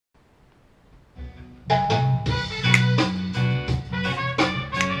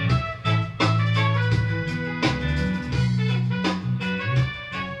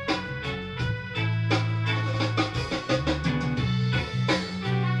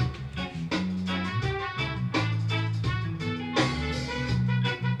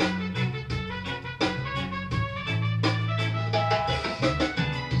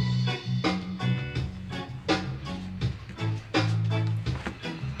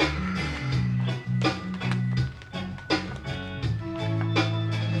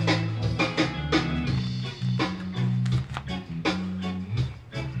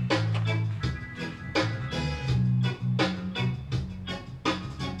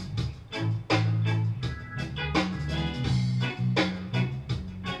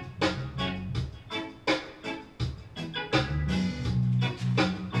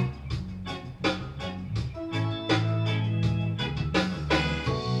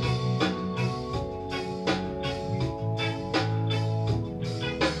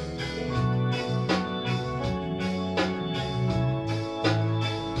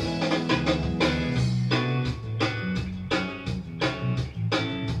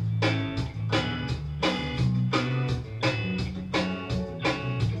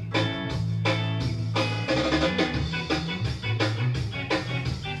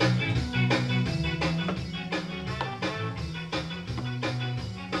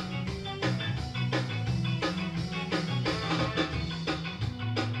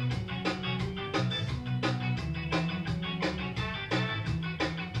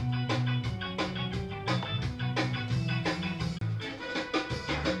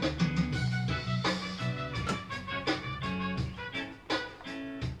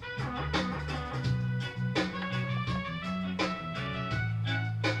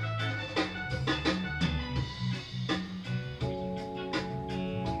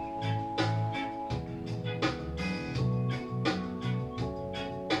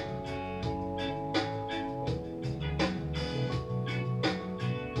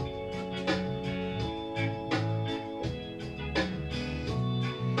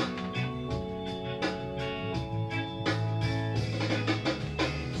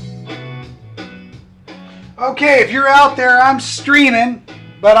Okay, if you're out there, I'm streaming,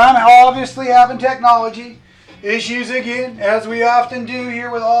 but I'm obviously having technology issues again, as we often do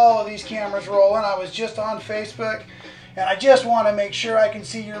here with all of these cameras rolling. I was just on Facebook, and I just want to make sure I can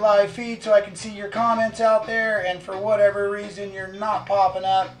see your live feed so I can see your comments out there, and for whatever reason, you're not popping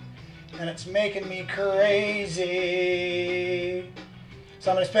up, and it's making me crazy. So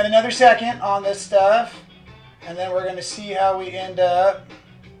I'm going to spend another second on this stuff, and then we're going to see how we end up.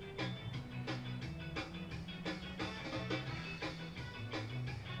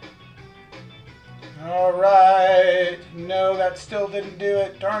 Alright, no, that still didn't do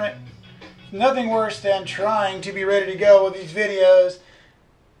it, darn it. Nothing worse than trying to be ready to go with these videos.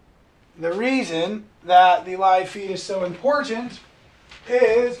 The reason that the live feed is so important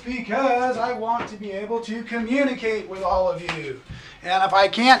is because I want to be able to communicate with all of you. And if I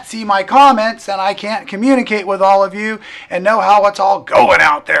can't see my comments, then I can't communicate with all of you and know how it's all going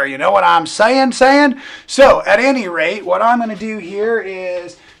out there. You know what I'm saying? So, at any rate, what I'm going to do here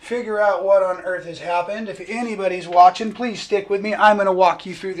is figure out what on earth has happened. If anybody's watching, please stick with me. I'm going to walk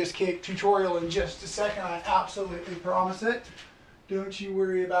you through this cake tutorial in just a second. I absolutely promise it. Don't you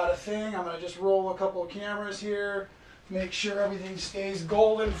worry about a thing. I'm going to just roll a couple of cameras here. Make sure everything stays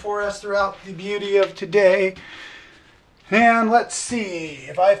golden for us throughout the beauty of today. And let's see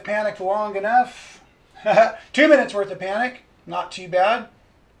if I've panicked long enough. 2 minutes worth of panic. Not too bad.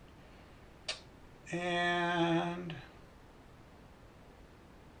 And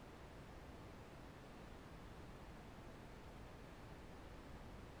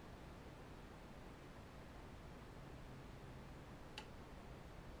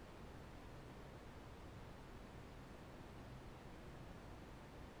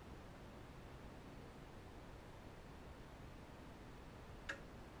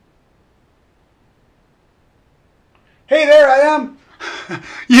hey there, I am.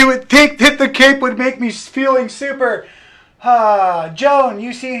 You would think that the cape would make me feeling super. Joan,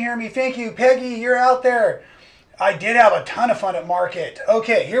 you see and hear me. Thank you. Peggy, you're out there. I did have a ton of fun at market.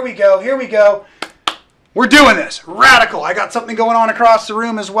 Okay, here we go. We're doing this. Radical. I got something going on across the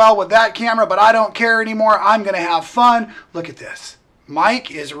room as well with that camera, but I don't care anymore. I'm going to have fun. Look at this.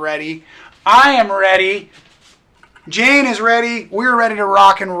 Mike is ready. I am ready. Jane is ready. We're ready to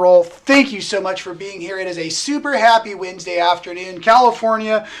rock and roll. Thank you so much for being here. It is a super happy Wednesday afternoon.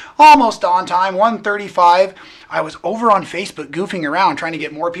 California, almost on time, 1:35. I was over on Facebook goofing around trying to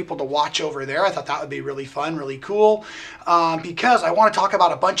get more people to watch over there. I thought that would be really fun, really cool, because I want to talk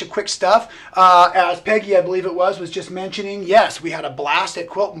about a bunch of quick stuff. As Peggy, I believe it was just mentioning, yes, we had a blast at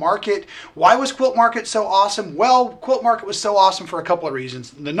Quilt Market. Why was Quilt Market so awesome? Well, Quilt Market was so awesome for a couple of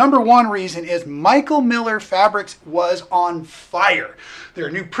reasons. The number one reason is Michael Miller Fabrics was on fire. Their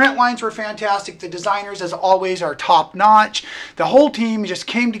new print lines were fantastic. The designers, as always, are top notch. The whole team just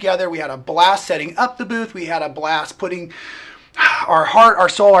came together. We had a blast setting up the booth. We had a blast putting our heart, our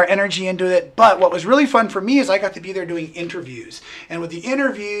soul, our energy into it. But what was really fun for me is I got to be there doing interviews. And with the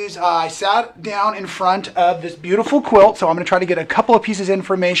interviews, I sat down in front of this beautiful quilt. So I'm going to try to get a couple of pieces of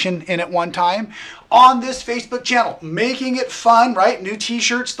information in at one time on this Facebook channel, making it fun, right? New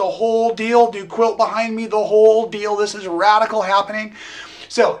t-shirts, the whole deal. New quilt behind me, the whole deal. This is radical happening.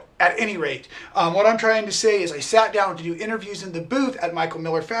 So, at any rate, what I'm trying to say is I sat down to do interviews in the booth at Michael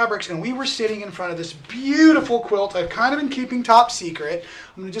Miller Fabrics, and we were sitting in front of this beautiful quilt I've kind of been keeping top secret.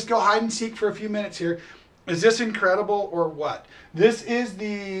 I'm going to just go hide and seek for a few minutes here. Is this incredible or what? This is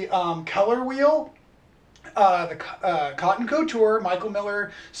the color wheel. The Cotton Couture, Michael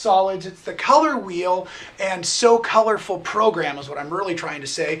Miller Solids. It's the color wheel and So Colorful program is what I'm really trying to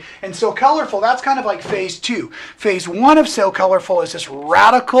say. And So Colorful, that's kind of like phase 2. Phase 1 of So Colorful is this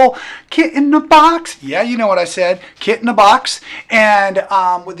radical kit in the box. Yeah, you know what I said. Kit in the box. And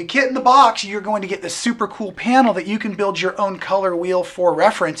with the kit in the box, you're going to get this super cool panel that you can build your own color wheel for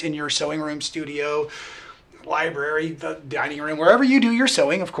reference in your sewing room, studio, library, the dining room, wherever you do your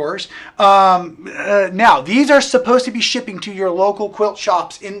sewing, of course. Now, these are supposed to be shipping to your local quilt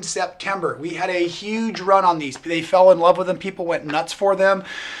shops in September. We had a huge run on these. They fell in love with them. People went nuts for them.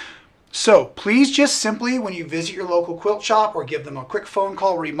 So please just simply, when you visit your local quilt shop or give them a quick phone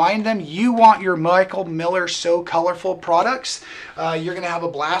call, remind them you want your Michael Miller So Colorful products. You're going to have a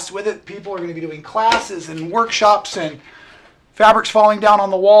blast with it. People are going to be doing classes and workshops and fabric's falling down on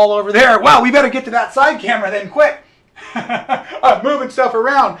the wall over there. Well, we better get to that side camera then, quick. I'm moving stuff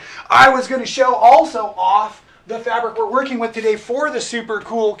around. I was going to show also off the fabric we're working with today for the super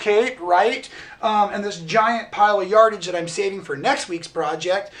cool cape, right? And this giant pile of yardage that I'm saving for next week's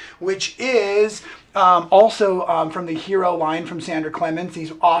project, which is also from the Hero line from Sandra Clemens,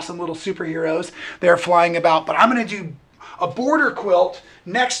 these awesome little superheroes. They're flying about, but I'm going to do a border quilt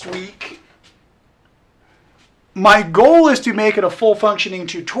next week My goal is to make it a full functioning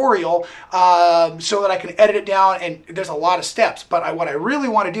tutorial so that I can edit it down, and there's a lot of steps, but what I really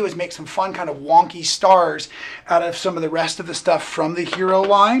want to do is make some fun kind of wonky stars out of some of the rest of the stuff from the Hero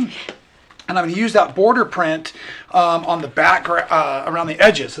line. And I'm going to use that border print on the back around the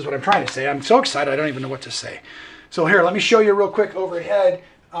edges is what I'm trying to say. I'm so excited I don't even know what to say. So here, let me show you real quick overhead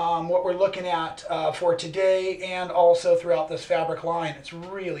what we're looking at for today and also throughout this fabric line. It's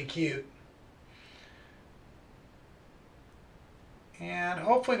really cute. And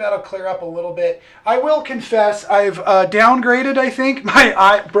hopefully that'll clear up a little bit. I will confess I've downgraded, I think,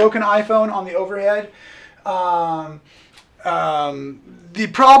 my broken iPhone on the overhead. The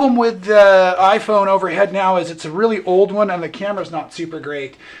problem with the iPhone overhead now is it's a really old one and the camera's not super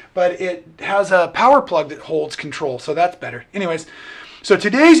great, but it has a power plug that holds control, so that's better. Anyways, so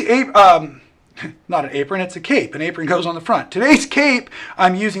today's not an apron, it's a cape. An apron goes on the front. Today's cape,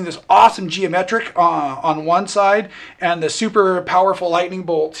 I'm using this awesome geometric on one side and the super powerful lightning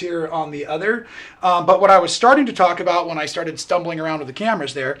bolts here on the other. But what I was starting to talk about when I started stumbling around with the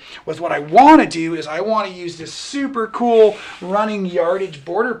cameras there was what I want to do is I want to use this super cool running yardage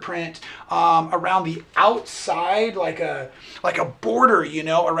border print around the outside, like a border, you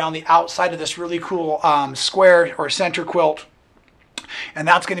know, around the outside of this really cool square or center quilt. And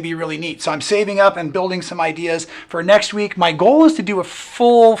that's going to be really neat. So I'm saving up and building some ideas for next week. My goal is to do a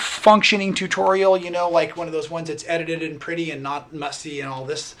full functioning tutorial, you know, like one of those ones that's edited and pretty and not messy and all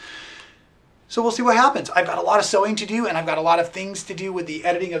this. So we'll see what happens. I've got a lot of sewing to do and I've got a lot of things to do with the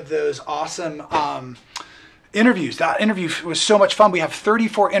editing of those awesome interviews. That interview was so much fun. We have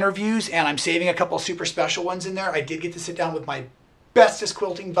 34 interviews and I'm saving a couple super special ones in there. I did get to sit down with my bestest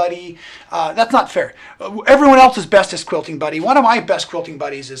quilting buddy. That's not fair. Everyone else's bestest quilting buddy. One of my best quilting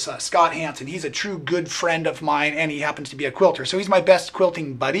buddies is Scott Hansen. He's a true good friend of mine and he happens to be a quilter. So he's my best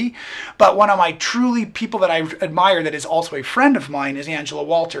quilting buddy. But one of my truly people that I admire that is also a friend of mine is Angela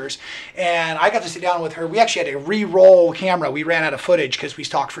Walters. And I got to sit down with her. We actually had to re-roll camera. We ran out of footage because we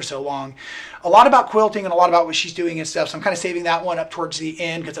talked for so long. A lot about quilting and a lot about what she's doing and stuff. So I'm kind of saving that one up towards the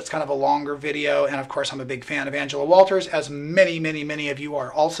end because it's kind of a longer video. And of course, I'm a big fan of Angela Walters, as many of you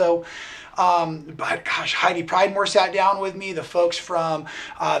are also. But gosh, Heidi Pridemore sat down with me. The folks from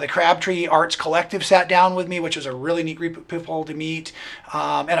the Crabtree Arts Collective sat down with me, which was a really neat group of people to meet.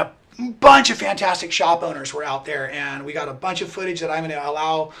 And a bunch of fantastic shop owners were out there. And we got a bunch of footage that I'm going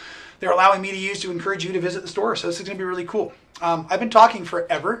to they're allowing me to use to encourage you to visit the store. So this is going to be really cool. I've been talking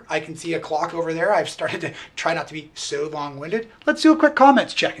forever. I can see a clock over there. I've started to try not to be so long-winded. Let's do a quick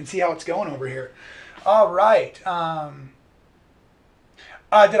comments check and see how it's going over here. All right.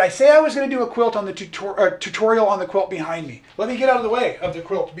 Did I say I was going to do a quilt on the tutorial on the quilt behind me? Let me get out of the way of the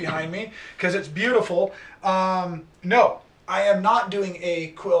quilt behind me because it's beautiful. No, I am not doing a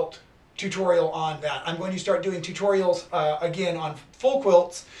quilt tutorial on that. I'm going to start doing tutorials again on full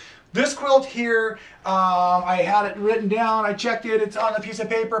quilts. This quilt here, I had it written down. I checked it. It's on a piece of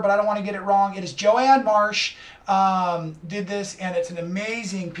paper, but I don't want to get it wrong. It is Joanne Marsh did this, and it's an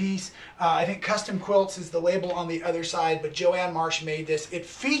amazing piece. I think Custom Quilts is the label on the other side, but Joanne Marsh made this. It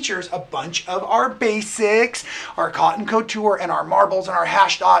features a bunch of our basics, our cotton couture, and our marbles and our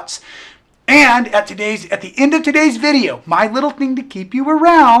hash dots. And at the end of today's video, my little thing to keep you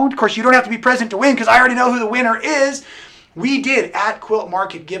around, of course, you don't have to be present to win because I already know who the winner is. We did at Quilt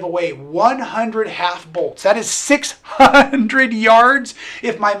Market give away 100 half bolts. That is 600 yards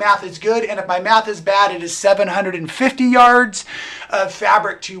if my math is good, and if my math is bad, it is 750 yards of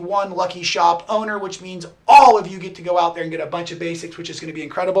fabric to one lucky shop owner, which means all of you get to go out there and get a bunch of basics, which is going to be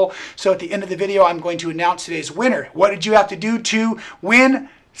incredible. So at the end of the video, I'm going to announce today's winner. What did you have to do to win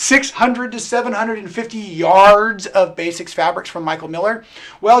 600 to 750 yards of basics fabrics from Michael Miller?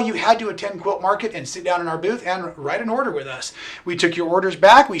 Well, you had to attend Quilt Market and sit down in our booth and write an order with us. We took your orders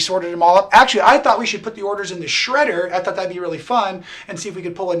back. We sorted them all up. Actually, I thought we should put the orders in the shredder. I thought that'd be really fun and see if we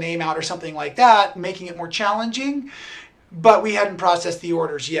could pull a name out or something like that, making it more challenging. But we hadn't processed the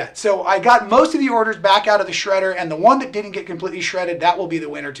orders yet. So I got most of the orders back out of the shredder, and the one that didn't get completely shredded, that will be the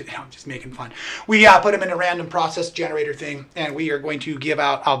winner today. I'm just making fun. We put them in a random process generator thing, and we are going to give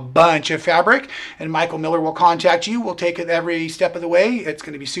out a bunch of fabric, and Michael Miller will contact you. We'll take it every step of the way. It's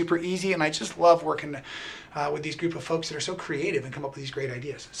going to be super easy, and I just love working with these group of folks that are so creative and come up with these great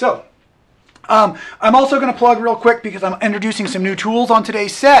ideas. So I'm also going to plug real quick because I'm introducing some new tools on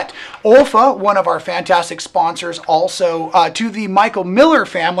today's set. Olfa, one of our fantastic sponsors, also to the Michael Miller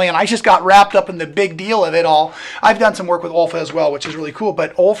family, and I just got wrapped up in the big deal of it all. I've done some work with Olfa as well, which is really cool,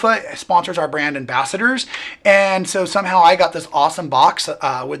 but Olfa sponsors our brand ambassadors, and so somehow I got this awesome box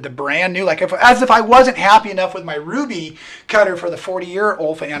with the brand new, like as if I wasn't happy enough with my Ruby cutter for the 40-year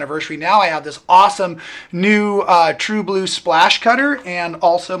Olfa anniversary. Now I have this awesome new True Blue splash cutter and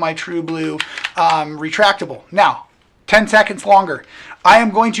also my True Blue retractable. Now, 10 seconds longer. I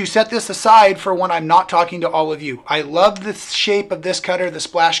am going to set this aside for when I'm not talking to all of you. I love the shape of this cutter, the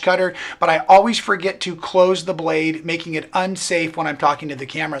splash cutter, but I always forget to close the blade, making it unsafe when I'm talking to the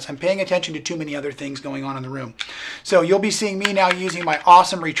cameras. I'm paying attention to too many other things going on in the room. So you'll be seeing me now using my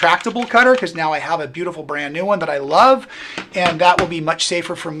awesome retractable cutter because now I have a beautiful brand new one that I love, and that will be much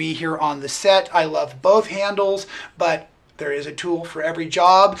safer for me here on the set. I love both handles, but there is a tool for every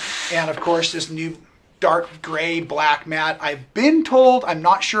job. And of course, this new dark gray black mat. I've been told, I'm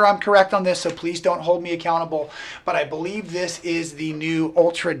not sure I'm correct on this, so please don't hold me accountable, but I believe this is the new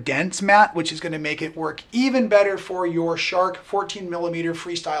ultra dense mat, which is going to make it work even better for your Shark 14mm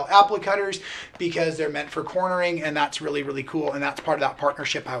freestyle applique cutters because they're meant for cornering, and that's really, really cool. And that's part of that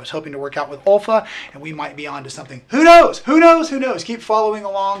partnership I was hoping to work out with Olfa, and we might be on to something. Who knows? Who knows? Who knows? Keep following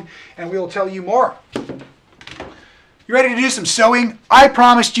along and we will tell you more. You ready to do some sewing? I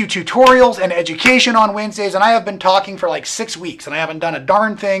promised you tutorials and education on Wednesdays, and I have been talking for like 6 weeks, and I haven't done a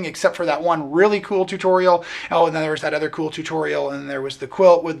darn thing except for that one really cool tutorial. Oh, and then there was that other cool tutorial, and there was the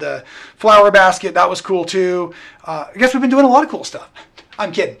quilt with the flower basket. That was cool too. I guess we've been doing a lot of cool stuff.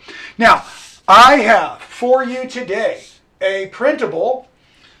 I'm kidding. Now, I have for you today a printable.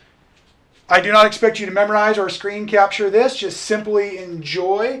 I do not expect you to memorize or screen capture this. Just simply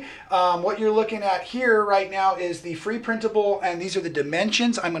enjoy. What you're looking at here right now is the free printable, and these are the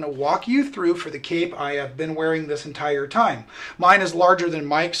dimensions I'm going to walk you through for the cape I have been wearing this entire time. Mine is larger than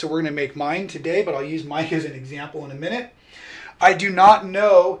Mike, so we're going to make mine today, but I'll use Mike as an example in a minute. I do not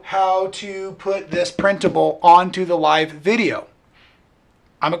know how to put this printable onto the live video.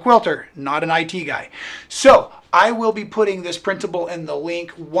 I'm a quilter, not an IT guy. So I will be putting this printable in the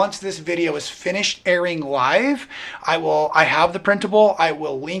link once this video is finished airing live. I have the printable. I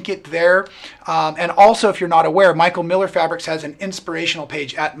will link it there. And also, if you're not aware, Michael Miller Fabrics has an inspirational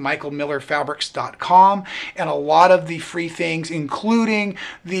page at michaelmillerfabrics.com, and a lot of the free things, including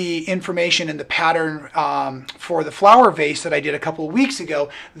the information and the pattern for the flower vase that I did a couple of weeks ago,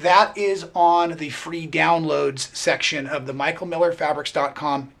 that is on the free downloads section of the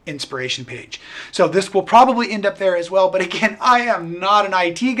michaelmillerfabrics.com inspiration page. So this will probably end up there as well, but again, I am not an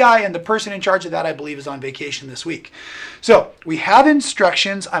IT guy, and the person in charge of that, I believe, is on vacation this week. So we have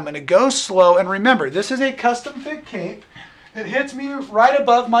instructions. I'm going to go slow, and remember, this is a custom fit cape. It hits me right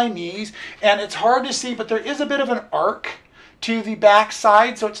above my knees, and it's hard to see, but there is a bit of an arc to the back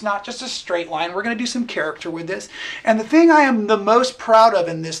side, so it's not just a straight line. We're going to do some character with this. And the thing I am the most proud of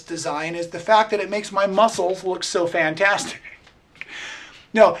in this design is the fact that it makes my muscles look so fantastic.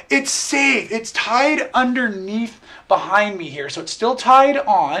 No, it's safe. It's tied underneath behind me here. So it's still tied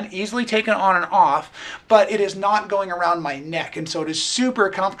on, easily taken on and off, but it is not going around my neck. And so it is super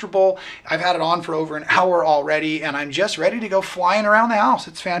comfortable. I've had it on for over an hour already, and I'm just ready to go flying around the house.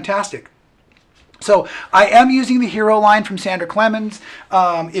 It's fantastic. So I am using the Hero line from Sandra Clemens.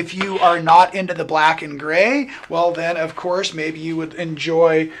 If you are not into the black and gray, well then of course maybe you would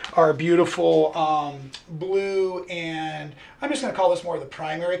enjoy our beautiful blue, and I'm just going to call this more of the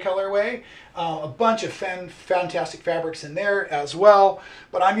primary colorway. A bunch of fantastic fabrics in there as well,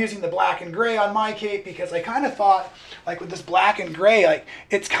 but I'm using the black and gray on my cape because I kind of thought, like with this black and gray, like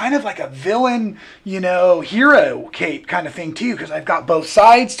it's kind of like a villain, you know, hero cape kind of thing too, because I've got both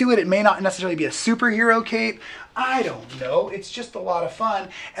sides to it. It may not necessarily be a superhero cape. I don't know. It's just a lot of fun,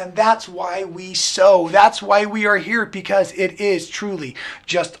 and that's why we sew. That's why we are here, because it is truly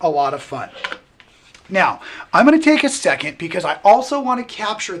just a lot of fun. Now, I'm going to take a second because I also want to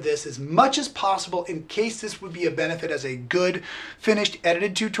capture this as much as possible in case this would be a benefit as a good finished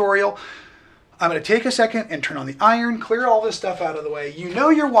edited tutorial. I'm going to take a second and turn on the iron, clear all this stuff out of the way. You know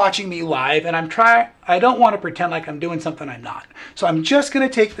you're watching me live, and I don't want to pretend like I'm doing something I'm not. So I'm just going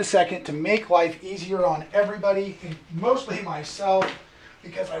to take the second to make life easier on everybody, mostly myself,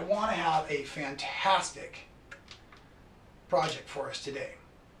 because I want to have a fantastic project for us today.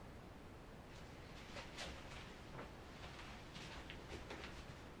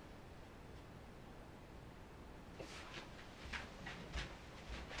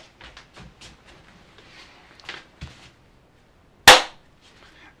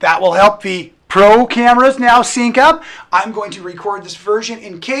 That will help the Pro cameras now sync up. I'm going to record this version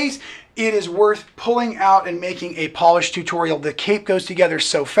in case it is worth pulling out and making a polish tutorial. The cape goes together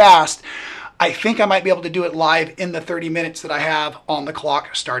so fast, I think I might be able to do it live in the 30 minutes that I have on the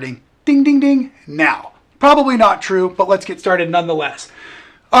clock starting ding, ding, ding now. Probably not true, but let's get started nonetheless.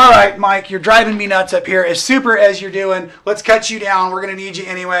 All right, Mike, you're driving me nuts up here. As super as you're doing, let's cut you down. We're going to need you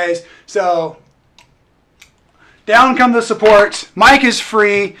anyways. So down come the supports. Mike is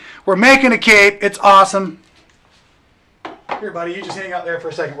free. We're making a cape. It's awesome. Here, buddy, you just hang out there for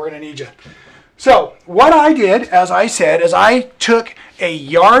a second. We're going to need you. So what I did, as I said, is I took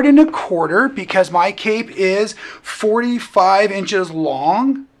 1.25 yards because my cape is 45 inches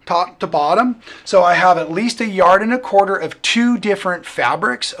long, top to bottom. So I have at least 1.25 yards of two different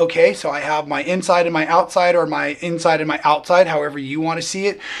fabrics. Okay, so I have my inside and my outside, or my inside and my outside, however you want to see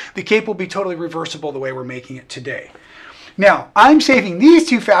it. The cape will be totally reversible the way we're making it today. Now, I'm saving these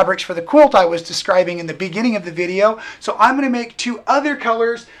two fabrics for the quilt I was describing in the beginning of the video. So I'm going to make two other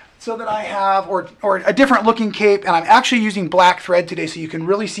colors so that I have, or a different looking cape, and I'm actually using black thread today so you can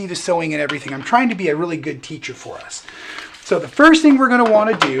really see the sewing and everything. I'm trying to be a really good teacher for us. So the first thing we're going to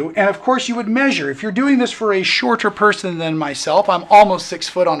want to do, and of course you would measure, if you're doing this for a shorter person than myself, I'm almost 6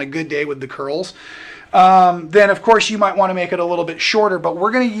 foot on a good day with the curls, then of course you might want to make it a little bit shorter, but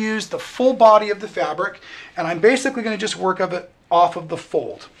we're going to use the full body of the fabric, and I'm basically going to just work of it off of the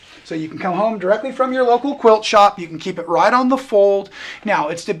fold. So you can come home directly from your local quilt shop. You can keep it right on the fold. Now,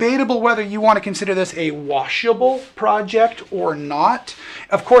 it's debatable whether you want to consider this a washable project or not.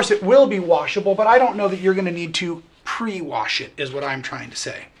 Of course, it will be washable, but I don't know that you're going to need to pre-wash it, is what I'm trying to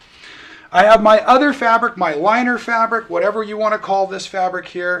say. I have my other fabric, my liner fabric, whatever you want to call this fabric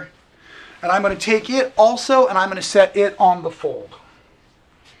here. And I'm going to take it also, and I'm going to set it on the fold.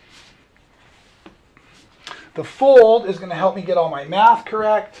 The fold is going to help me get all my math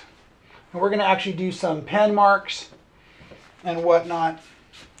correct. And we're going to actually do some pen marks and whatnot.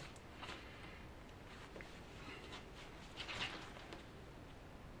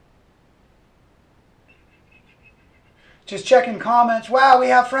 Just checking comments. Wow, we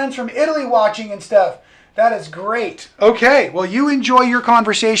have friends from Italy watching and stuff. That is great. Okay, well, you enjoy your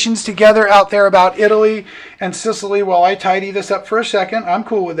conversations together out there about Italy and Sicily while I tidy this up for a second. I'm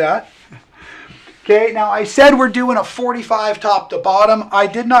cool with that. Okay, now I said we're doing a 45 top to bottom. I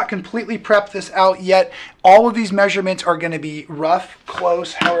did not completely prep this out yet. All of these measurements are going to be rough,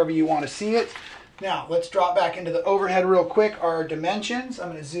 close, however you want to see it. Now, let's drop back into the overhead real quick. Our dimensions, I'm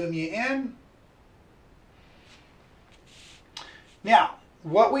going to zoom you in. Now,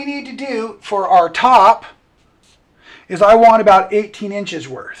 what we need to do for our top is I want about 18 inches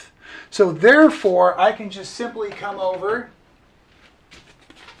worth. So therefore, I can just simply come over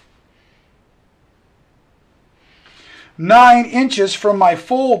 9 inches from my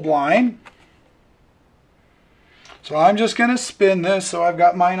fold line. So I'm just going to spin this so I've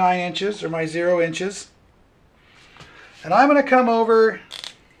got my 9 inches, or my 0 inches. And I'm going to come over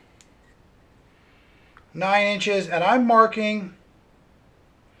 9 inches, and I'm marking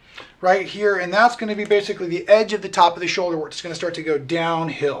right here, and that's going to be basically the edge of the top of the shoulder where it's going to start to go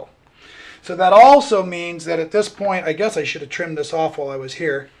downhill. So that also means that at this point, I guess I should have trimmed this off while I was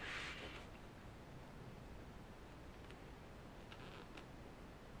here.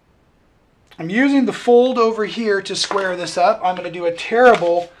 I'm using the fold over here to square this up. I'm going to do a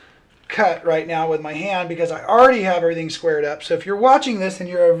terrible cut right now with my hand because I already have everything squared up. So if you're watching this and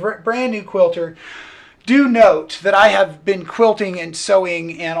you're a brand new quilter, do note that I have been quilting and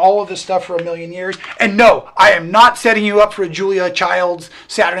sewing and all of this stuff for a million years. And no, I am not setting you up for a Julia Child's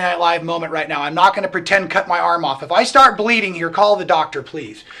Saturday Night Live moment right now. I'm not going to pretend cut my arm off. If I start bleeding here, call the doctor,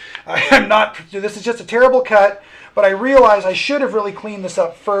 please. I am not. This is just a terrible cut, but I realize I should have really cleaned this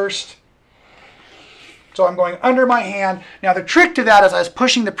up first. So I'm going under my hand. Now the trick to that is I was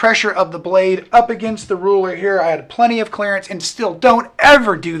pushing the pressure of the blade up against the ruler here. I had plenty of clearance, and still don't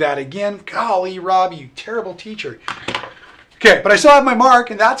ever do that again. Golly, Rob, you terrible teacher. Okay, but I still have my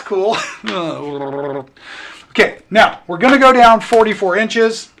mark, and that's cool. Okay, now we're going to go down 44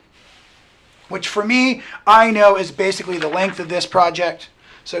 inches, which for me, I know is basically the length of this project.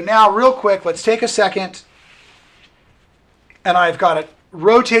 So now real quick, let's take a second, and I've got it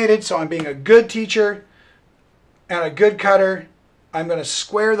rotated, so I'm being a good teacher and a good cutter. I'm going to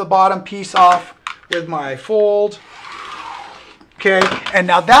square the bottom piece off with my fold. Okay, and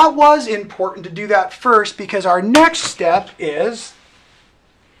now that was important to do that first because our next step is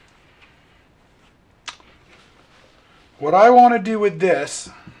what I want to do with this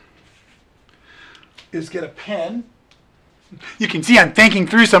is get a pen. You can see I'm thinking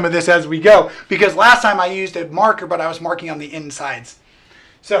through some of this as we go because last time I used a marker, but I was marking on the insides.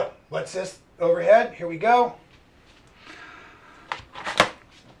 So let's just overhead. Here we go.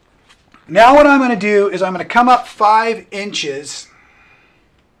 Now what I'm going to do is I'm going to come up 5 inches.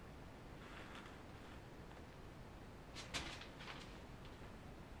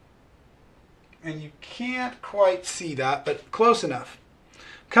 And you can't quite see that, but close enough.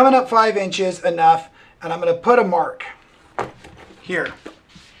 Coming up 5 inches enough, and I'm going to put a mark here.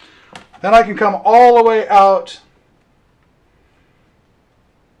 Then I can come all the way out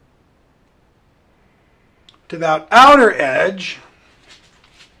to that outer edge.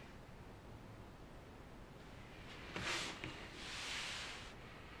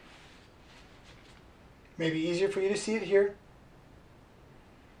 Maybe easier for you to see it here.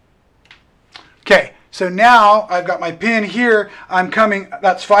 Okay, so now I've got my pin here. I'm coming,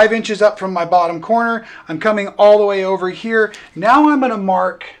 that's 5 inches up from my bottom corner. I'm coming all the way over here. Now I'm going to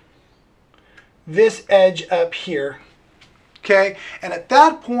mark this edge up here. Okay, and at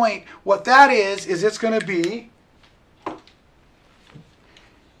that point, what that is it's going to be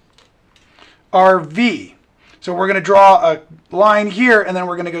our V. So we're going to draw a line here, and then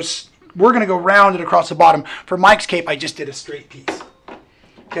we're going to go round it across the bottom. For Mike's cape, I just did a straight piece.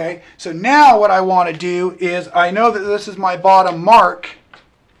 Okay, so now what I want to do is, I know that this is my bottom mark,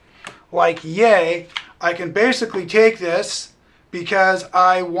 like yay. I can basically take this because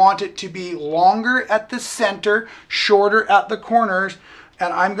I want it to be longer at the center, shorter at the corners,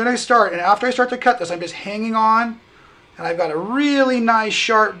 and I'm going to start, and after I start to cut this, I'm just hanging on, and I've got a really nice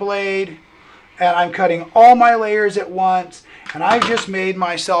sharp blade, and I'm cutting all my layers at once. And I've just made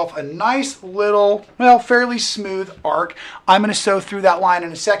myself a nice little, well, fairly smooth arc. I'm going to sew through that line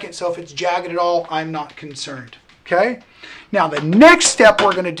in a second, so if it's jagged at all, I'm not concerned. Okay? Now, the next step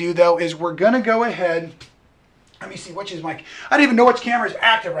we're going to do, though, is we're going to go ahead. Let me see, which is my, I don't even know which camera is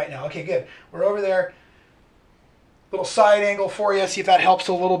active right now. Okay, good. We're over there. Little side angle for you, see if that helps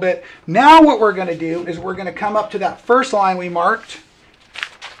a little bit. Now what we're going to do is we're going to come up to that first line we marked.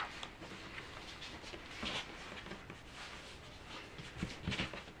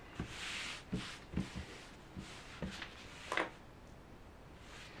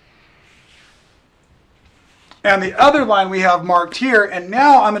 And the other line we have marked here, and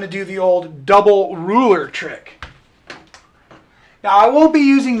now I'm going to do the old double ruler trick. Now I won't be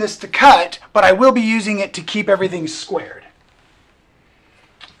using this to cut, but I will be using it to keep everything squared.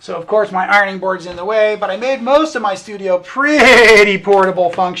 So of course my ironing board's in the way, but I made most of my studio pretty portable,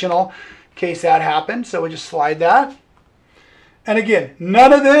 functional, in case that happened. So we'll just slide that. And again,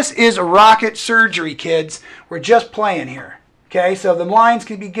 none of this is rocket surgery, kids. We're just playing here. Okay, so the lines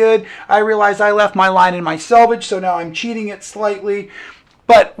can be good. I realize I left my line in my selvage, so now I'm cheating it slightly.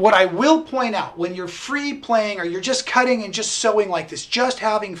 But what I will point out, when you're free playing or you're just cutting and just sewing like this, just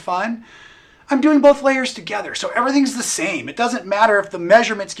having fun, I'm doing both layers together, so everything's the same. It doesn't matter if the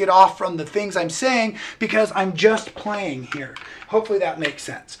measurements get off from the things I'm saying because I'm just playing here. Hopefully that makes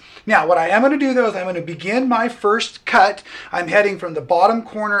sense. Now, what I am going to do, though, is I'm going to begin my first cut. I'm heading from the bottom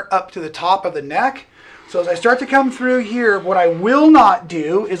corner up to the top of the neck. So as I start to come through here, what I will not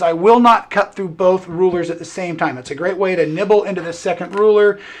do is I will not cut through both rulers at the same time. It's a great way to nibble into the second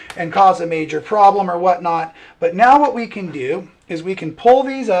ruler and cause a major problem or whatnot. But now what we can do is we can pull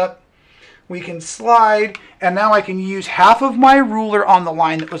these up, we can slide, and now I can use half of my ruler on the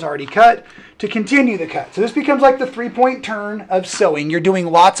line that was already cut to continue the cut. So this becomes like the 3-point turn of sewing. You're doing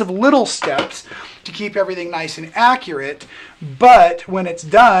lots of little steps to keep everything nice and accurate, but when it's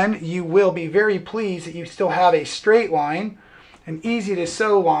done, you will be very pleased that you still have a straight line, an easy to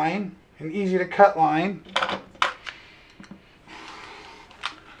sew line, an easy to cut line.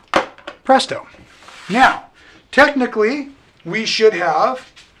 Presto. Now, technically, we should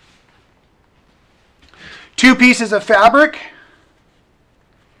have 2 pieces of fabric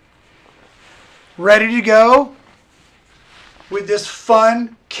ready to go with this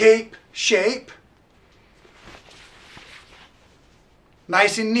fun cape shape.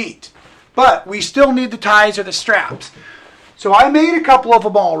 Nice and neat. But we still need the ties or the straps. So I made a couple of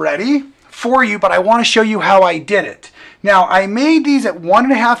them already for you, but I want to show you how I did it. Now, I made these at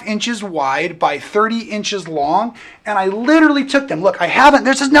 1.5 inches wide by 30 inches long, and I literally took them. Look,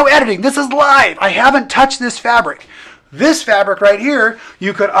 this is no editing, this is live. I haven't touched this fabric. This fabric right here,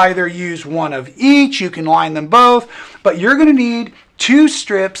 you could either use one of each, you can line them both, but you're going to need 2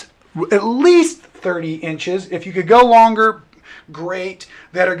 strips, at least 30 inches. If you could go longer, great,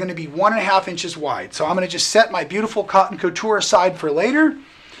 that are going to be 1.5 inches wide. So I'm going to just set my beautiful cotton couture aside for later.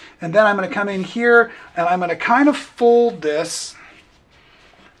 And then I'm going to come in here and I'm going to kind of fold this.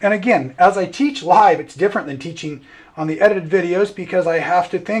 And again, as I teach live, it's different than teaching on the edited videos because I have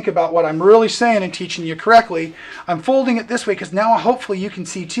to think about what I'm really saying and teaching you correctly. I'm folding it this way because now hopefully you can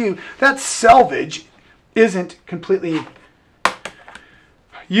see too that selvage isn't completely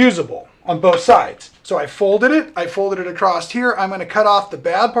usable on both sides. So I folded it across here. I'm going to cut off the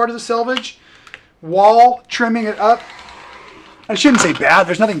bad part of the selvage while trimming it up. I shouldn't say bad.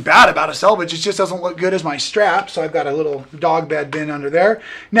 There's nothing bad about a selvage. It just doesn't look good as my strap. So I've got a little dog bed bin under there.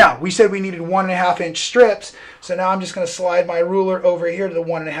 Now, we said we needed 1.5 inch strips. So now I'm just going to slide my ruler over here to the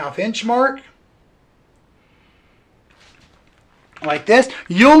 1.5 inch mark. Like this.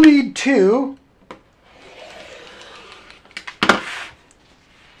 You'll need 2.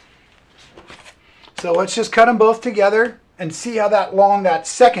 So let's just cut them both together and see how long that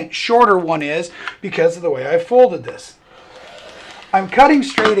second shorter one is because of the way I folded this. I'm cutting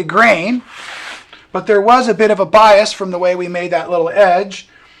straight a grain, but there was a bit of a bias from the way we made that little edge.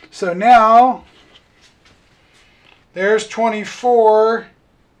 So now, there's 24.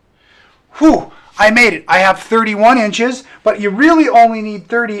 Whew, I made it. I have 31 inches, but you really only need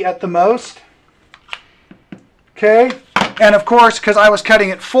 30 at the most. Okay, and of course, because I was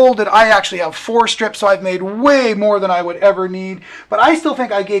cutting it folded, I actually have 4 strips, so I've made way more than I would ever need. But I still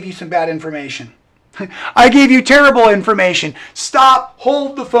think I gave you some bad information. I gave you terrible information. Stop,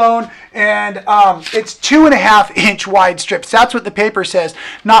 hold the phone, and it's 2.5 inch wide strips. That's what the paper says,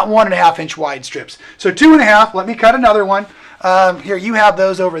 not 1.5 inch wide strips. So 2.5, let me cut another one. Here, you have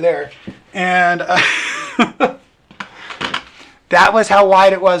those over there. And that was how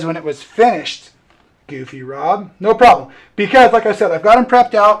wide it was when it was finished. Goofy Rob. No problem. Because, like I said, I've got them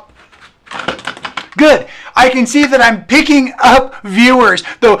prepped out. Good. I can see that I'm picking up viewers.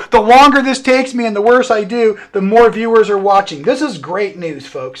 The longer this takes me and the worse I do, the more viewers are watching. This is great news,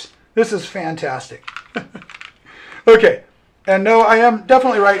 folks. This is fantastic. Okay. And no, I am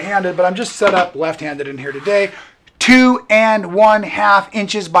definitely right-handed, but I'm just set up left-handed in here today. 2.5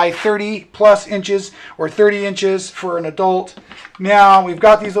 inches by 30 plus inches, or 30 inches for an adult. Now we've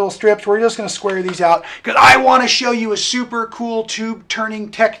got these little strips. We're just going to square these out because I want to show you a super cool tube turning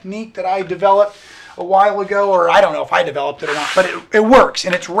technique that I developed a while ago, or I don't know if I developed it or not, but it works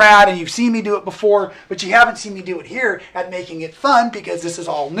and it's rad, and you've seen me do it before, but you haven't seen me do it here at Making It Fun because this is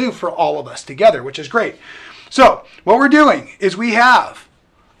all new for all of us together, which is great. So what we're doing is we have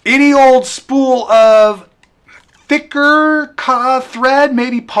any old spool of thicker thread,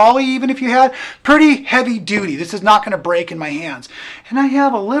 maybe poly even if you had, pretty heavy duty. This is not going to break in my hands. And I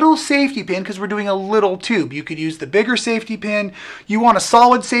have a little safety pin because we're doing a little tube. You could use the bigger safety pin. You want a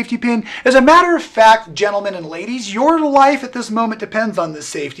solid safety pin. As a matter of fact, gentlemen and ladies, your life at this moment depends on this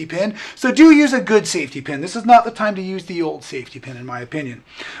safety pin. So do use a good safety pin. This is not the time to use the old safety pin in my opinion.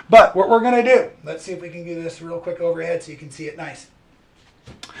 But what we're going to do, let's see if we can do this real quick overhead so you can see it nice.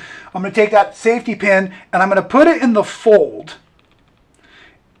 I'm going to take that safety pin and I'm going to put it in the fold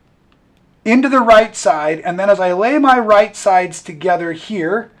into the right side, and then as I lay my right sides together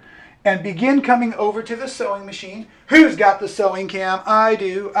here and begin coming over to the sewing machine. Who's got the sewing cam? I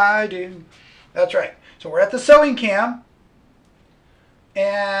do, I do. That's right. So we're at the sewing cam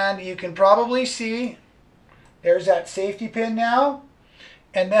and you can probably see there's that safety pin now.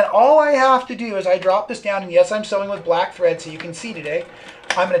 And then all I have to do is I drop this down, and yes, I'm sewing with black thread so you can see today.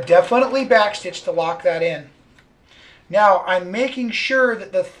 I'm going to definitely backstitch to lock that in. Now I'm making sure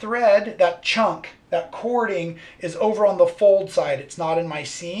that the thread, that chunk, that cording is over on the fold side. It's not in my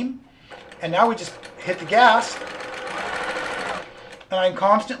seam. And now we just hit the gas. And I'm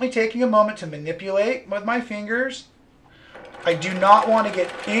constantly taking a moment to manipulate with my fingers. I do not want to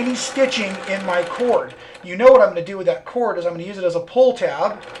get any stitching in my cord. You know what I'm going to do with that cord is I'm going to use it as a pull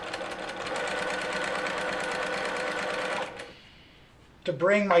tab to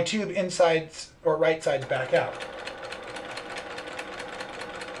bring my tube insides or right sides back out.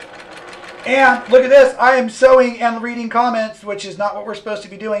 And look at this, I am sewing and reading comments, which is not what we're supposed to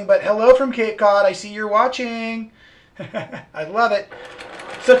be doing, but hello from Cape Cod, I see you're watching. I love it.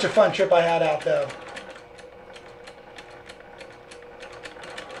 Such a fun trip I had out though.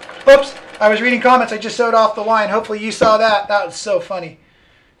 Oops, I was reading comments, I just sewed off the line. Hopefully you saw that. That was so funny.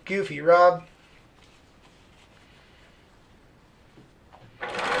 Goofy Rob.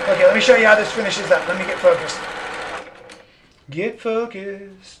 Okay, let me show you how this finishes up. Let me get focused. Get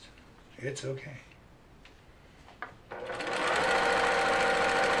focused. It's okay.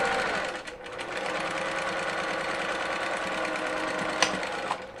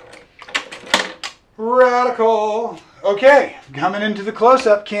 Radical. Okay, coming into the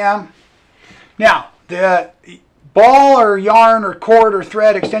close-up cam. Now, ball or yarn or cord or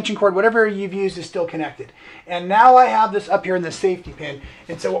thread, extension cord, whatever you've used is still connected. And now I have this up here in the safety pin.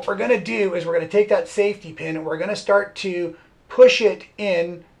 And so what we're going to do is we're going to take that safety pin and we're going to start to push it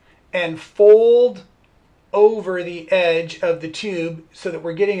in and fold over the edge of the tube so that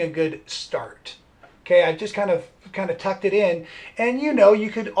we're getting a good start. Okay, I've just kind of tucked it in. And you know, you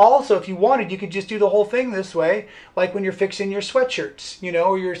could also, if you wanted, you could just do the whole thing this way, like when you're fixing your sweatshirts, you know,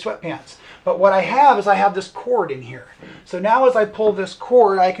 or your sweatpants. But what I have is I have this cord in here. So now as I pull this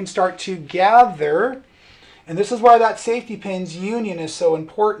cord, I can start to gather. And this is why that safety pin's union is so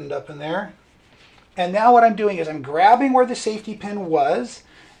important up in there. And now what I'm doing is I'm grabbing where the safety pin was,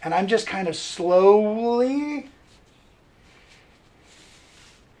 and I'm just kind of slowly,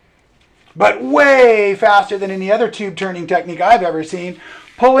 but way faster than any other tube turning technique I've ever seen,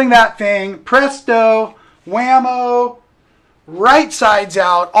 pulling that thing, presto, whammo, right sides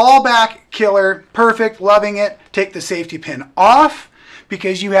out, all back, killer, perfect, loving it. Take the safety pin off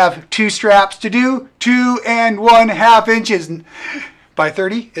because you have 2 straps to do, 2 1/2 inches by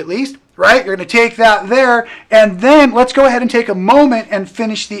 30 at least, right? You're going to take that there, and then let's go ahead and take a moment and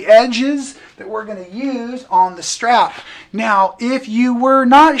finish the edges that we're going to use on the strap. Now, if you were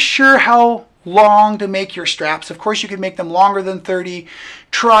not sure how long to make your straps, of course you could make them longer than 30.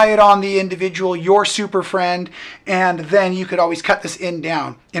 Try it on the individual, your super friend, and then you could always cut this end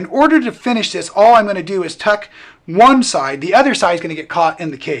down. In order to finish this, all I'm going to do is tuck one side. The other side is going to get caught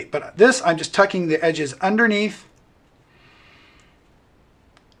in the cape, but this, I'm just tucking the edges underneath.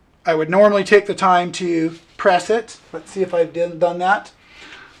 I would normally take the time to press it. Let's see if I've done that.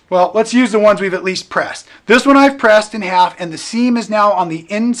 Well, let's use the ones we've at least pressed. This one I've pressed in half, and the seam is now on the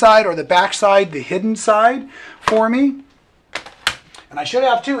inside or the back side, the hidden side for me. And I should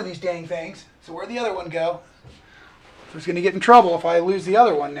have 2 of these dang things. So where'd the other one go? I was going to get in trouble if I lose the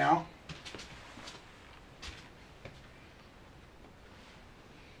other one now.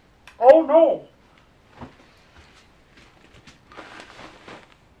 Oh no!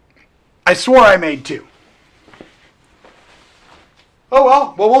 I swore I made 2. Oh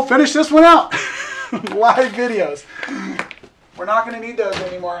well, we'll finish this one out. Live videos. We're not going to need those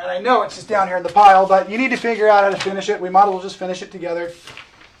anymore. And I know it's just down here in the pile, but you need to figure out how to finish it. We might as well just finish it together.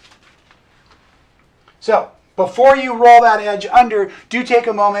 So, before you roll that edge under, do take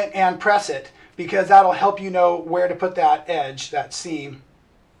a moment and press it, because that'll help you know where to put that edge, that seam.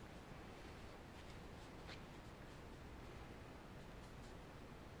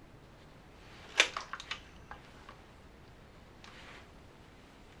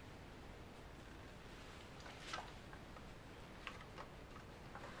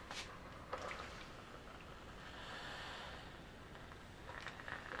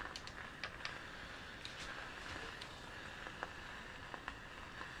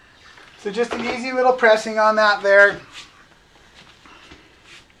 So just an easy little pressing on that there. Of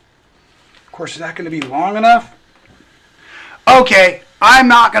course, is that going to be long enough? Okay, I'm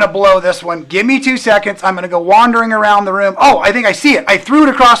not going to blow this one. Give me 2 seconds. I'm going to go wandering around the room. Oh, I think I see it. I threw it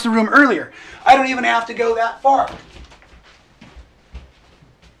across the room earlier. I don't even have to go that far.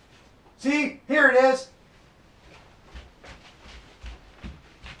 See, here it is.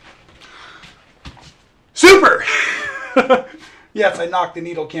 Super! Yes, I knocked the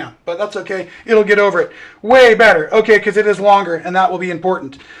needle cam, but that's okay. It'll get over it. Way better. Okay, because it is longer, and that will be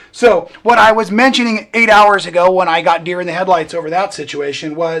important. So what I was mentioning 8 hours ago when I got deer in the headlights over that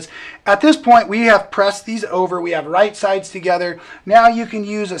situation was, at this point, we have pressed these over. We have right sides together. Now you can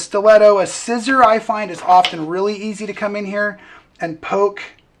use a stiletto. A scissor, I find, is often really easy to come in here and poke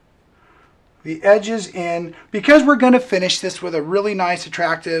the edges in, because we're going to finish this with a really nice,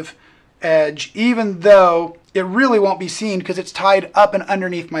 attractive edge, even though it really won't be seen because it's tied up and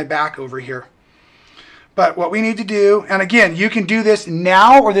underneath my back over here. But what we need to do, and again, you can do this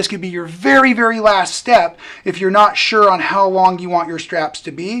now, or this could be your very, very last step if you're not sure on how long you want your straps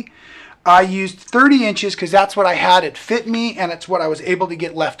to be. I used 30 inches because that's what I had. It fit me, and it's what I was able to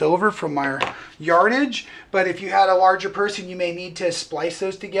get left over from my yardage. But if you had a larger person, you may need to splice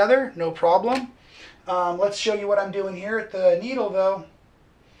those together. No problem. Let's show you what I'm doing here at the needle, though.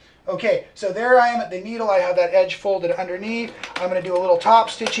 Okay, so there I am at the needle. I have that edge folded underneath. I'm going to do a little top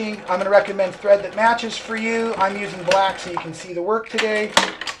stitching. I'm going to recommend thread that matches for you. I'm using black so you can see the work today.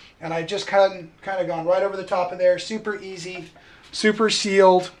 And I've just kind of gone right over the top of there. Super easy, super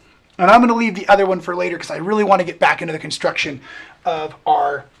sealed. And I'm going to leave the other one for later because I really want to get back into the construction of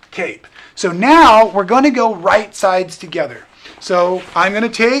our cape. So now we're going to go right sides together. So I'm going to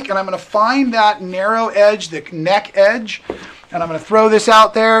take and I'm going to find that narrow edge, the neck edge, and I'm going to throw this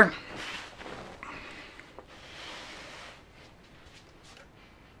out there.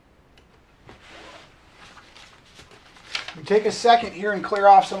 take a second here and clear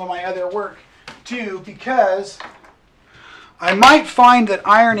off some of my other work too, because I might find that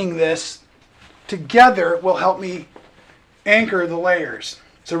ironing this together will help me anchor the layers.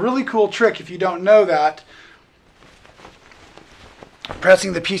 It's a really cool trick if you don't know that.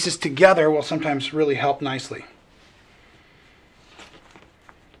 Pressing the pieces together will sometimes really help nicely.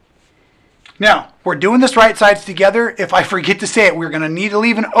 Now, we're doing this right sides together. If I forget to say it, we're going to need to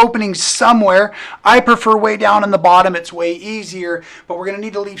leave an opening somewhere. I prefer way down in the bottom. It's way easier, but we're going to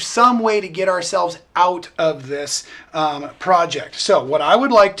need to leave some way to get ourselves out of this project. So what I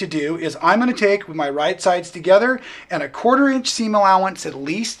would like to do is I'm going to take my right sides together and a 1/4 inch seam allowance at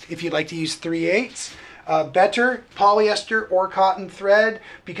least, if you'd like to use 3/8. Better polyester or cotton thread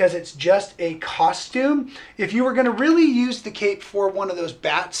because it's just a costume. If you were going to really use the cape for one of those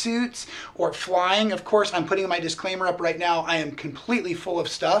bat suits or flying, of course, I'm putting my disclaimer up right now. I am completely full of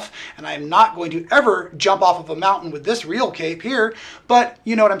stuff and I am not going to ever jump off of a mountain with this real cape here, but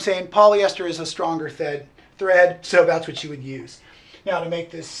you know what I'm saying. Polyester is a stronger thread, so that's what you would use. Now to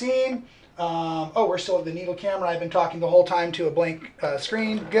make this seam, oh, we're still at the needle camera. I've been talking the whole time to a blank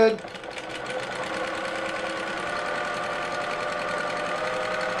screen. Good.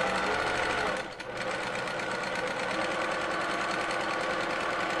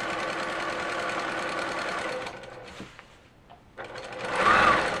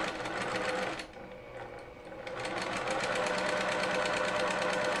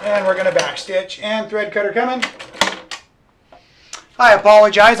 And we're going to backstitch and thread cutter coming. I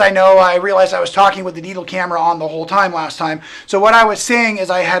apologize. I realized I was talking with the needle camera on the whole time last time. So what I was saying is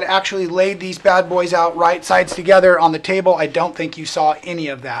I had actually laid these bad boys out right sides together on the table. I don't think you saw any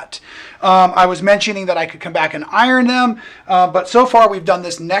of that. I was mentioning that I could come back and iron them, but so far we've done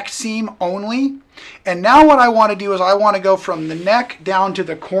this neck seam only. And now what I want to do is I want to go from the neck down to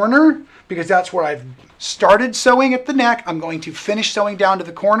the corner because that's where I've started sewing at the neck. I'm going to finish sewing down to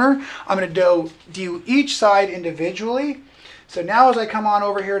the corner. I'm going to do each side individually. So now as I come on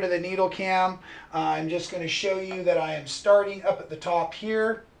over here to the needle cam, I'm just going to show you that I am starting up at the top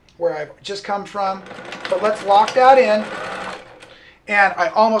here where I've just come from. But let's lock that in. And I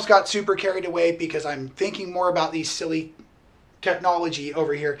almost got super carried away because I'm thinking more about these silly technology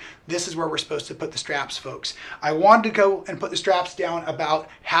over here. This is where we're supposed to put the straps, folks. I wanted to go and put the straps down about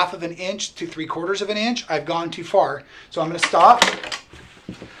 1/2 inch to 3/4 inch. I've gone too far. So I'm going to stop.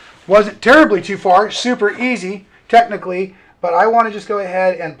 Wasn't terribly too far, super easy technically, but I want to just go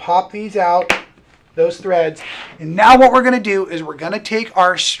ahead and pop these out, those threads. And now what we're going to do is we're going to take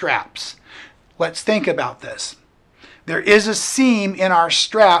our straps. Let's think about this. There is a seam in our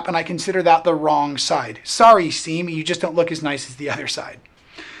strap, and I consider that the wrong side. Sorry, seam, you just don't look as nice as the other side.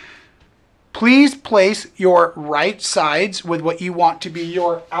 Please place your right sides with what you want to be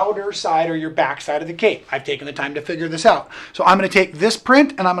your outer side or your back side of the cape. I've taken the time to figure this out. So I'm going to take this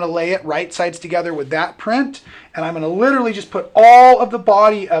print and I'm going to lay it right sides together with that print, and I'm going to literally just put all of the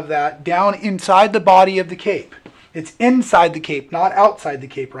body of that down inside the body of the cape. It's inside the cape, not outside the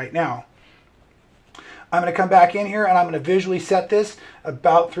cape right now. I'm going to come back in here and I'm going to visually set this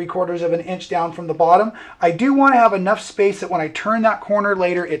about 3/4 inch down from the bottom. I do want to have enough space that when I turn that corner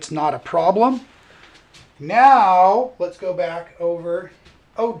later, it's not a problem. Now, let's go back over.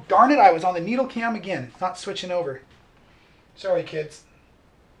 Oh, darn it, I was on the needle cam again. It's not switching over. Sorry, kids.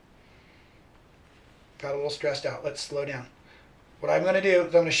 Got a little stressed out. Let's slow down. What I'm going to do is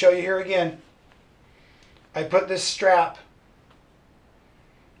I'm going to show you here again. I put this strap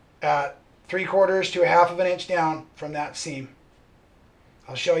at 3/4 to 1/2 inch down from that seam.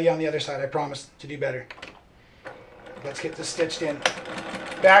 I'll show you on the other side. I promise to do better. Let's get this stitched in.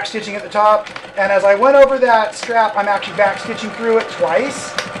 Back stitching at the top, and as I went over that strap, I'm actually back stitching through it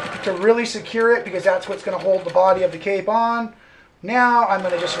twice to really secure it because that's what's going to hold the body of the cape on. Now I'm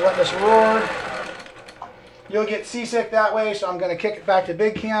going to just let this roar. You'll get seasick that way, so I'm going to kick it back to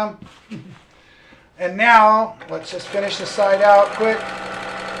big cam. And now let's just finish this side out quick.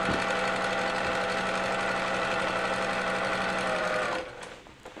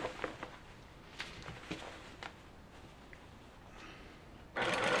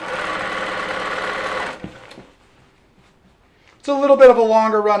 It's a little bit of a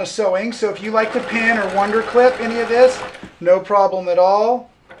longer run of sewing, so if you like to pin or wonder clip any of this, no problem at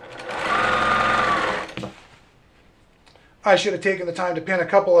all. I should have taken the time to pin a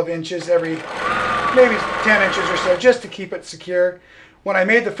couple of inches every, maybe 10 inches or so, just to keep it secure. When I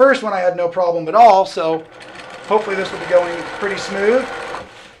made the first one, I had no problem at all, so hopefully this will be going pretty smooth.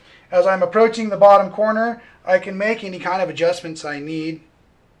 As I'm approaching the bottom corner, I can make any kind of adjustments I need.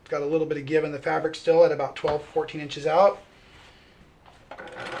 It's got a little bit of give in the fabric still at about 12, 14 inches out.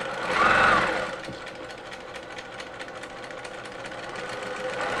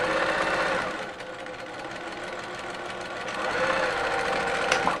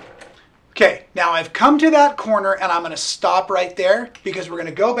 Now I've come to that corner and I'm going to stop right there because we're going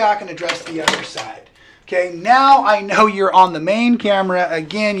to go back and address the other side. Okay, now I know you're on the main camera.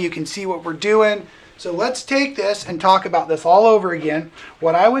 Again, you can see what we're doing. So let's take this and talk about this all over again.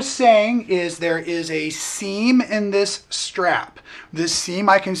 What I was saying is there is a seam in this strap. This seam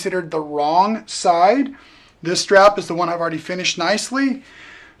I considered the wrong side. This strap is the one I've already finished nicely.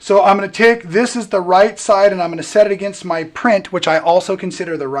 So I'm going to take this as the right side and I'm going to set it against my print, which I also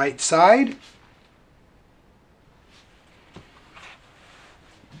consider the right side.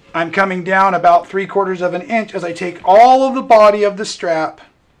 I'm coming down about 3/4 of an inch as I take all of the body of the strap.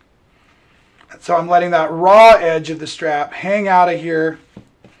 So I'm letting that raw edge of the strap hang out of here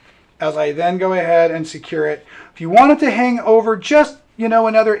as I then go ahead and secure it. If you want it to hang over just,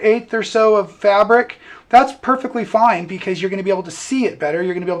 another 1/8 or so of fabric, that's perfectly fine because you're going to be able to see it better.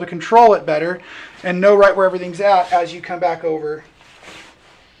 You're going to be able to control it better and know right where everything's at as you come back over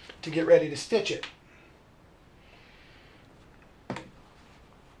to get ready to stitch it.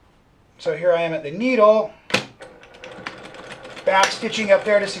 So here I am at the needle, back stitching up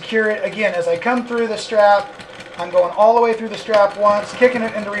there to secure it. Again, as I come through the strap, I'm going all the way through the strap once, kicking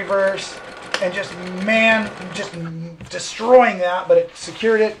it into reverse, and just destroying that, but it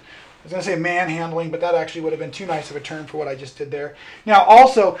secured it. I was going to say manhandling, but that actually would have been too nice of a term for what I just did there. Now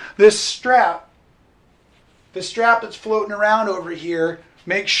also, this strap that's floating around over here,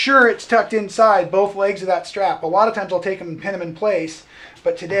 make sure it's tucked inside both legs of that strap. A lot of times I'll take them and pin them in place,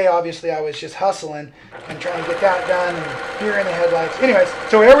 but today obviously I was just hustling and trying to get that done and deer in the headlights. Anyways,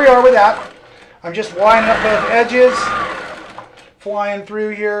 so here we are with that. I'm just lining up both edges, flying through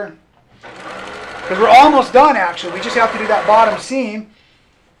here, because we're almost done actually. We just have to do that bottom seam.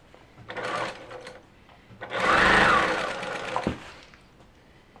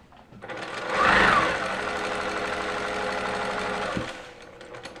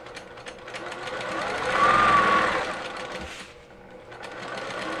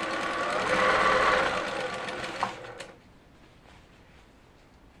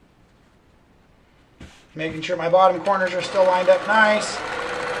 Making sure my bottom corners are still lined up nice.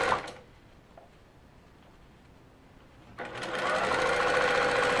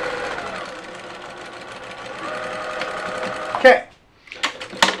 Okay.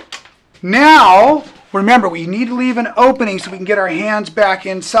 Now, remember, we need to leave an opening so we can get our hands back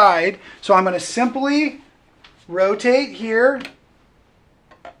inside. So I'm going to simply rotate here.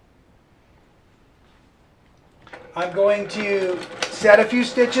 I'm going to set a few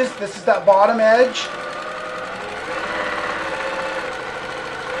stitches. This is that bottom edge.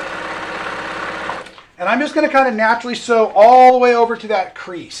 And I'm just going to kind of naturally sew all the way over to that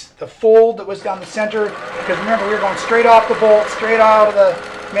crease, the fold that was down the center, because remember, we were going straight off the bolt, straight out of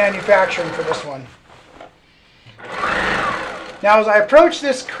the manufacturing for this one. Now, as I approach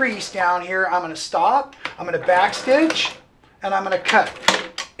this crease down here, I'm going to stop, I'm going to back stitch, and I'm going to cut.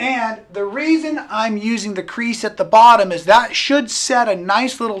 And the reason I'm using the crease at the bottom is that should set a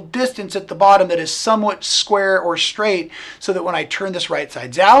nice little distance at the bottom that is somewhat square or straight, so that when I turn this right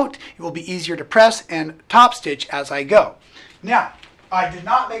sides out, it will be easier to press and top stitch as I go. Now, I did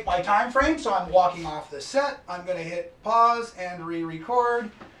not make my time frame, so I'm walking off the set. I'm going to hit pause and re-record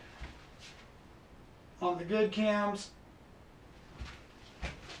on the good cams,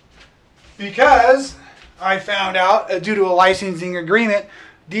 because I found out, due to a licensing agreement,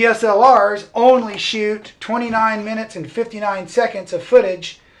 DSLRs only shoot 29 minutes and 59 seconds of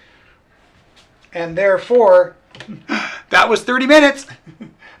footage, and therefore that was 30 minutes.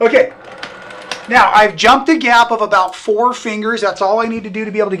 Okay, now I've jumped a gap of about 4 fingers. That's all I need to do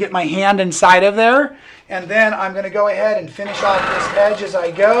to be able to get my hand inside of there, and then I'm going to go ahead and finish off this edge as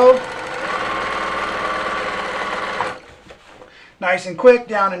I go. Nice and quick,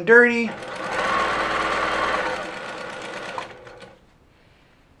 down and dirty.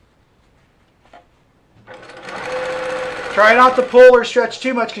 Try not to pull or stretch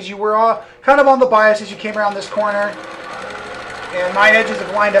too much, because you were all kind of on the bias as you came around this corner. And my edges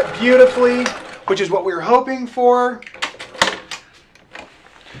have lined up beautifully, which is what we were hoping for.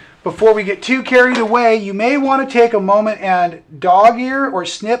 Before we get too carried away, you may want to take a moment and dog ear or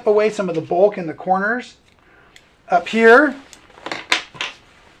snip away some of the bulk in the corners up here.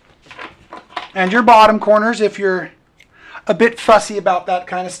 And your bottom corners if you're a bit fussy about that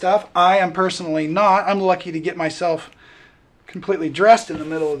kind of stuff. I am personally not. I'm lucky to get myself completely dressed in the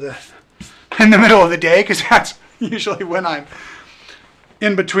middle of the day, because that's usually when I'm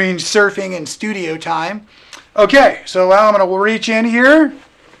in between surfing and studio time. Okay, so now I'm going to reach in here.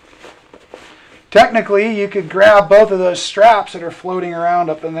 Technically, you could grab both of those straps that are floating around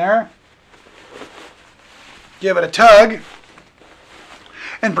up in there, give it a tug,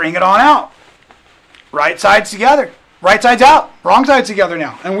 and bring it on out. Right sides together. Right side's out. Wrong side's together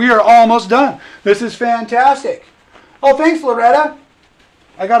now. And we are almost done. This is fantastic. Oh, thanks, Loretta.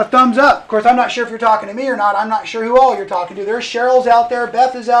 I got a thumbs up. Of course, I'm not sure if you're talking to me or not. I'm not sure who all you're talking to. There's Cheryl's out there.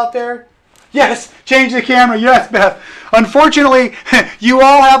 Beth is out there. Yes, change the camera. Yes, Beth. Unfortunately, you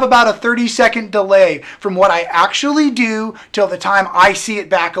all have about a 30-second delay from what I actually do till the time I see it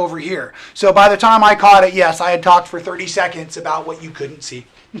back over here. So by the time I caught it, yes, I had talked for 30 seconds about what you couldn't see.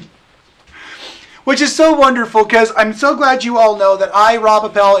 Which is so wonderful, because I'm so glad you all know that I, Rob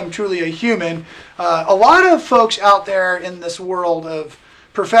Appell, am truly a human. A lot of folks out there in this world of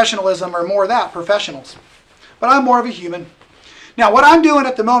professionalism are more that, professionals. But I'm more of a human. Now, what I'm doing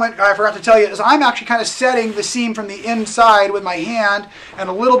at the moment, I forgot to tell you, is I'm actually kind of setting the seam from the inside with my hand and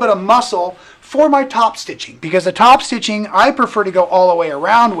a little bit of muscle for my top stitching. Because the top stitching, I prefer to go all the way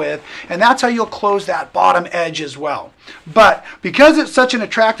around with, and that's how you'll close that bottom edge as well. But because it's such an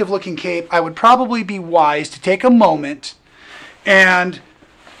attractive looking cape, I would probably be wise to take a moment and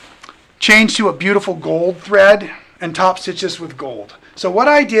change to a beautiful gold thread and top stitch this with gold. So what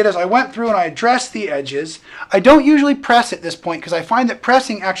I did is I went through and I addressed the edges. I don't usually press at this point because I find that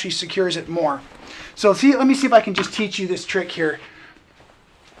pressing actually secures it more. So let me see if I can just teach you this trick here.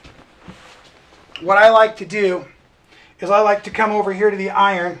 What I like to do is I like to come over here to the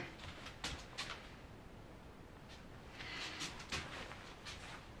iron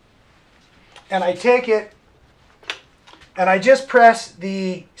and I take it and I just press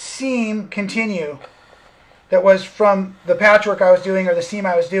the seam continue that was from the patchwork I was doing or the seam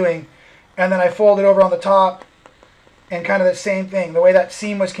I was doing, and then I fold it over on the top and kind of the same thing, the way that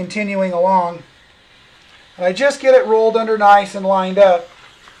seam was continuing along. And I just get it rolled under nice and lined up.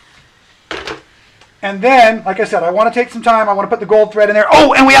 And then, like I said, I want to take some time. I want to put the gold thread in there.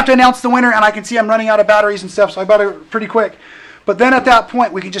 Oh, and we have to announce the winner, and I can see I'm running out of batteries and stuff, so I better pretty quick. But then at that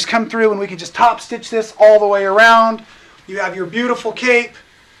point, we can just come through and we can just top stitch this all the way around. You have your beautiful cape.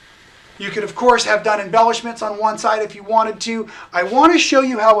 You could, of course, have done embellishments on one side if you wanted to. I want to show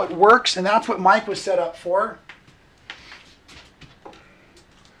you how it works, and that's what Mike was set up for.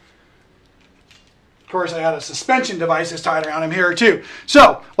 Of course, I had a suspension device tied around him here, too.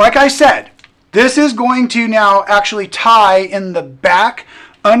 So, like I said, this is going to now actually tie in the back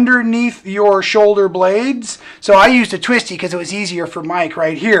underneath your shoulder blades. So I used a twisty because it was easier for Mike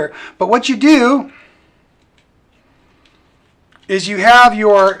right here. But what you do is you have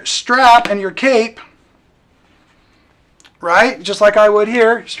your strap and your cape, right? Just like I would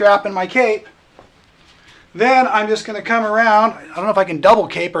here, strapping my cape. Then I'm just going to come around. I don't know if I can double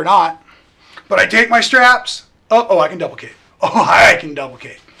cape or not, but I take my straps. Oh, I can double cape. Oh, I can double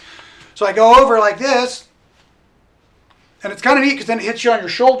cape. So I go over like this, and it's kind of neat because then it hits you on your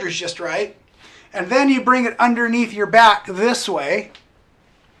shoulders just right. And then you bring it underneath your back this way.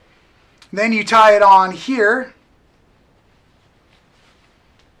 Then you tie it on here.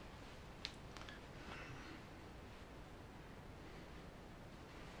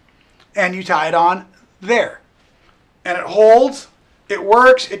 And you tie it on there. And it holds, it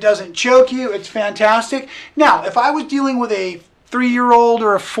works, it doesn't choke you, it's fantastic. Now, if I was dealing with a 3-year-old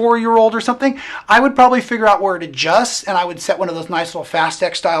or a 4-year-old or something, I would probably figure out where it adjusts, and I would set one of those nice little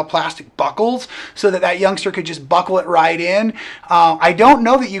Fast-X style plastic buckles so that that youngster could just buckle it right in. I don't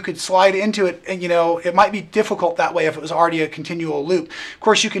know that you could slide into it, and it might be difficult that way if it was already a continual loop. Of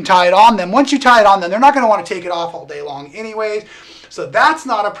course, you can tie it on them. Once you tie it on them, they're not going to want to take it off all day long anyways. So that's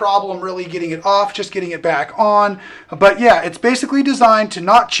not a problem really getting it off, just getting it back on. But yeah, it's basically designed to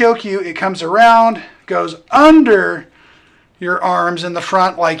not choke you. It comes around, goes under your arms in the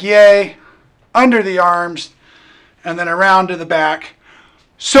front like yay, under the arms, and then around to the back.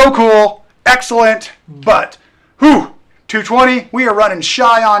 So cool, excellent, but whew, 2:20, we are running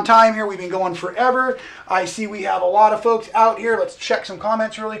shy on time here. We've been going forever. I see we have a lot of folks out here. Let's check some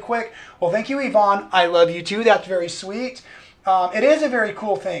comments really quick. Well, thank you, Yvonne. I love you too. That's very sweet. It is a very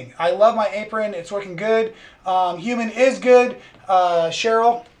cool thing. I love my apron. It's working good. Human is good.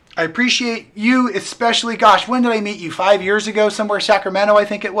 Cheryl, I appreciate you especially. Gosh, when did I meet you? 5 years ago, somewhere Sacramento, I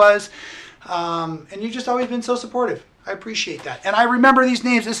think it was. And you've just always been so supportive. I appreciate that. And I remember these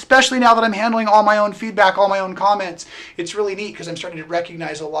names, especially now that I'm handling all my own feedback, all my own comments. It's really neat because I'm starting to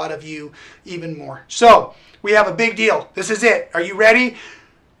recognize a lot of you even more. So, we have a big deal. This is it. Are you ready?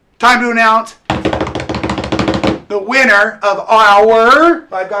 Time to announce the winner of our,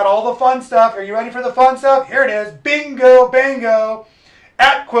 I've got all the fun stuff. Are you ready for the fun stuff? Here it is. Bingo, bango.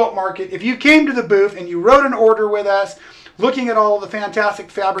 At Quilt Market. If you came to the booth and you wrote an order with us, looking at all the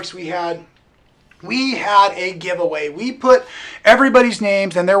fantastic fabrics we had a giveaway. We put everybody's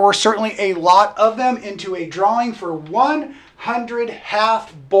names, and there were certainly a lot of them, into a drawing for 100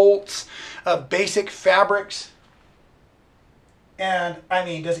 half bolts of basic fabrics. And, I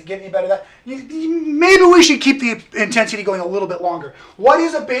mean, does it get any better than that? Maybe we should keep the intensity going a little bit longer. What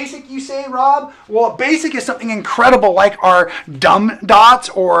is a basic, you say, Rob? Well, a basic is something incredible like our dumb dots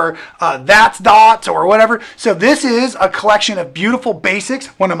or that's dots or whatever. So this is a collection of beautiful basics.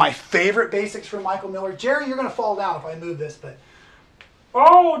 One of my favorite basics from Michael Miller. Jerry, you're going to fall down if I move this, but...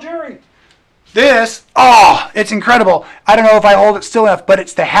 Oh, Jerry! This, oh, it's incredible. I don't know if I hold it still enough, but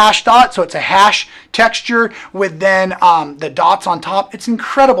it's the hash dot. So it's a hash texture with then the dots on top. It's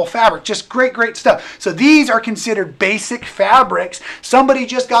incredible fabric. Just great, great stuff. So these are considered basic fabrics. Somebody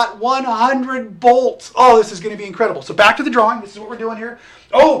just got 100 bolts. Oh, this is going to be incredible. So back to the drawing. This is what we're doing here.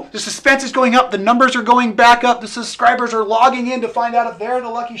 Oh, the suspense is going up. The numbers are going back up. The subscribers are logging in to find out if they're the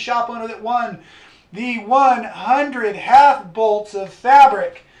lucky shop owner that won the 100 half bolts of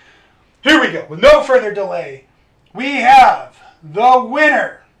fabric. Here we go. With no further delay, we have the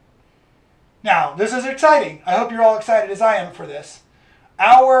winner. Now, this is exciting. I hope you're all excited as I am for this.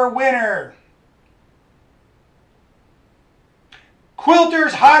 Our winner,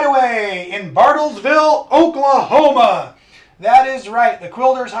 Quilters Hideaway in Bartlesville, Oklahoma. That is right. The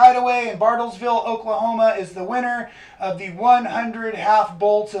Quilters Hideaway in Bartlesville, Oklahoma is the winner of the 100 half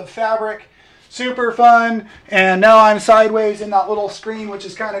bolts of fabric. Super fun. And now I'm sideways in that little screen, which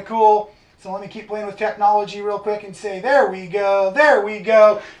is kind of cool. So let me keep playing with technology real quick and say, there we go, there we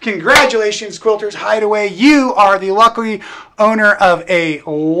go. Congratulations, Quilters Hideaway. You are the lucky owner of a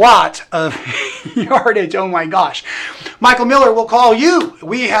lot of yardage. Oh my gosh. Michael Miller will call you.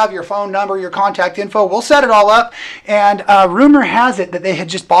 We have your phone number, your contact info. We'll set it all up. And rumor has it that they had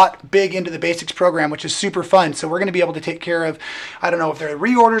just bought big into the Basics program, which is super fun. So we're going to be able to take care of, I don't know if they're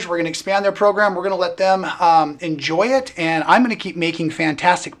reorders. We're going to expand their program. We're going to let them enjoy it. And I'm going to keep making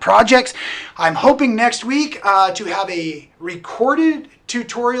fantastic projects. I'm hoping next week to have a recorded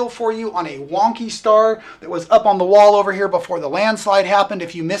tutorial for you on a wonky star that was up on the wall over here before the landslide happened.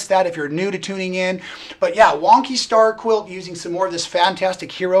 If you missed that, if you're new to tuning in. But yeah, wonky star quilt using some more of this fantastic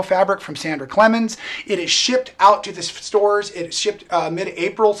hero fabric from Sandra Clemens. It is shipped out to the stores. It is shipped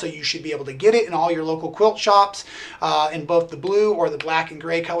mid-April, so you should be able to get it in all your local quilt shops in both the blue or the black and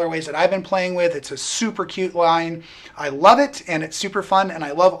gray colorways that I've been playing with. It's a super cute line. I love it, and it's super fun, and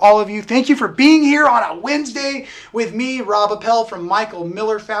I love all of you. Thank you for being here on a Wednesday with me, Rob Appell from Michael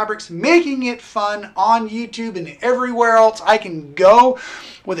Miller Fabrics, making it fun on YouTube and everywhere else I can go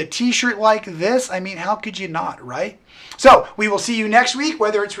with a t-shirt like this. I mean, how could you not, right? So we will see you next week,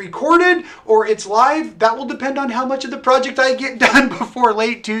 whether it's recorded or it's live. That will depend on how much of the project I get done before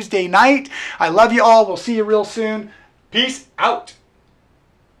late Tuesday night. I love you all. We'll see you real soon. Peace out.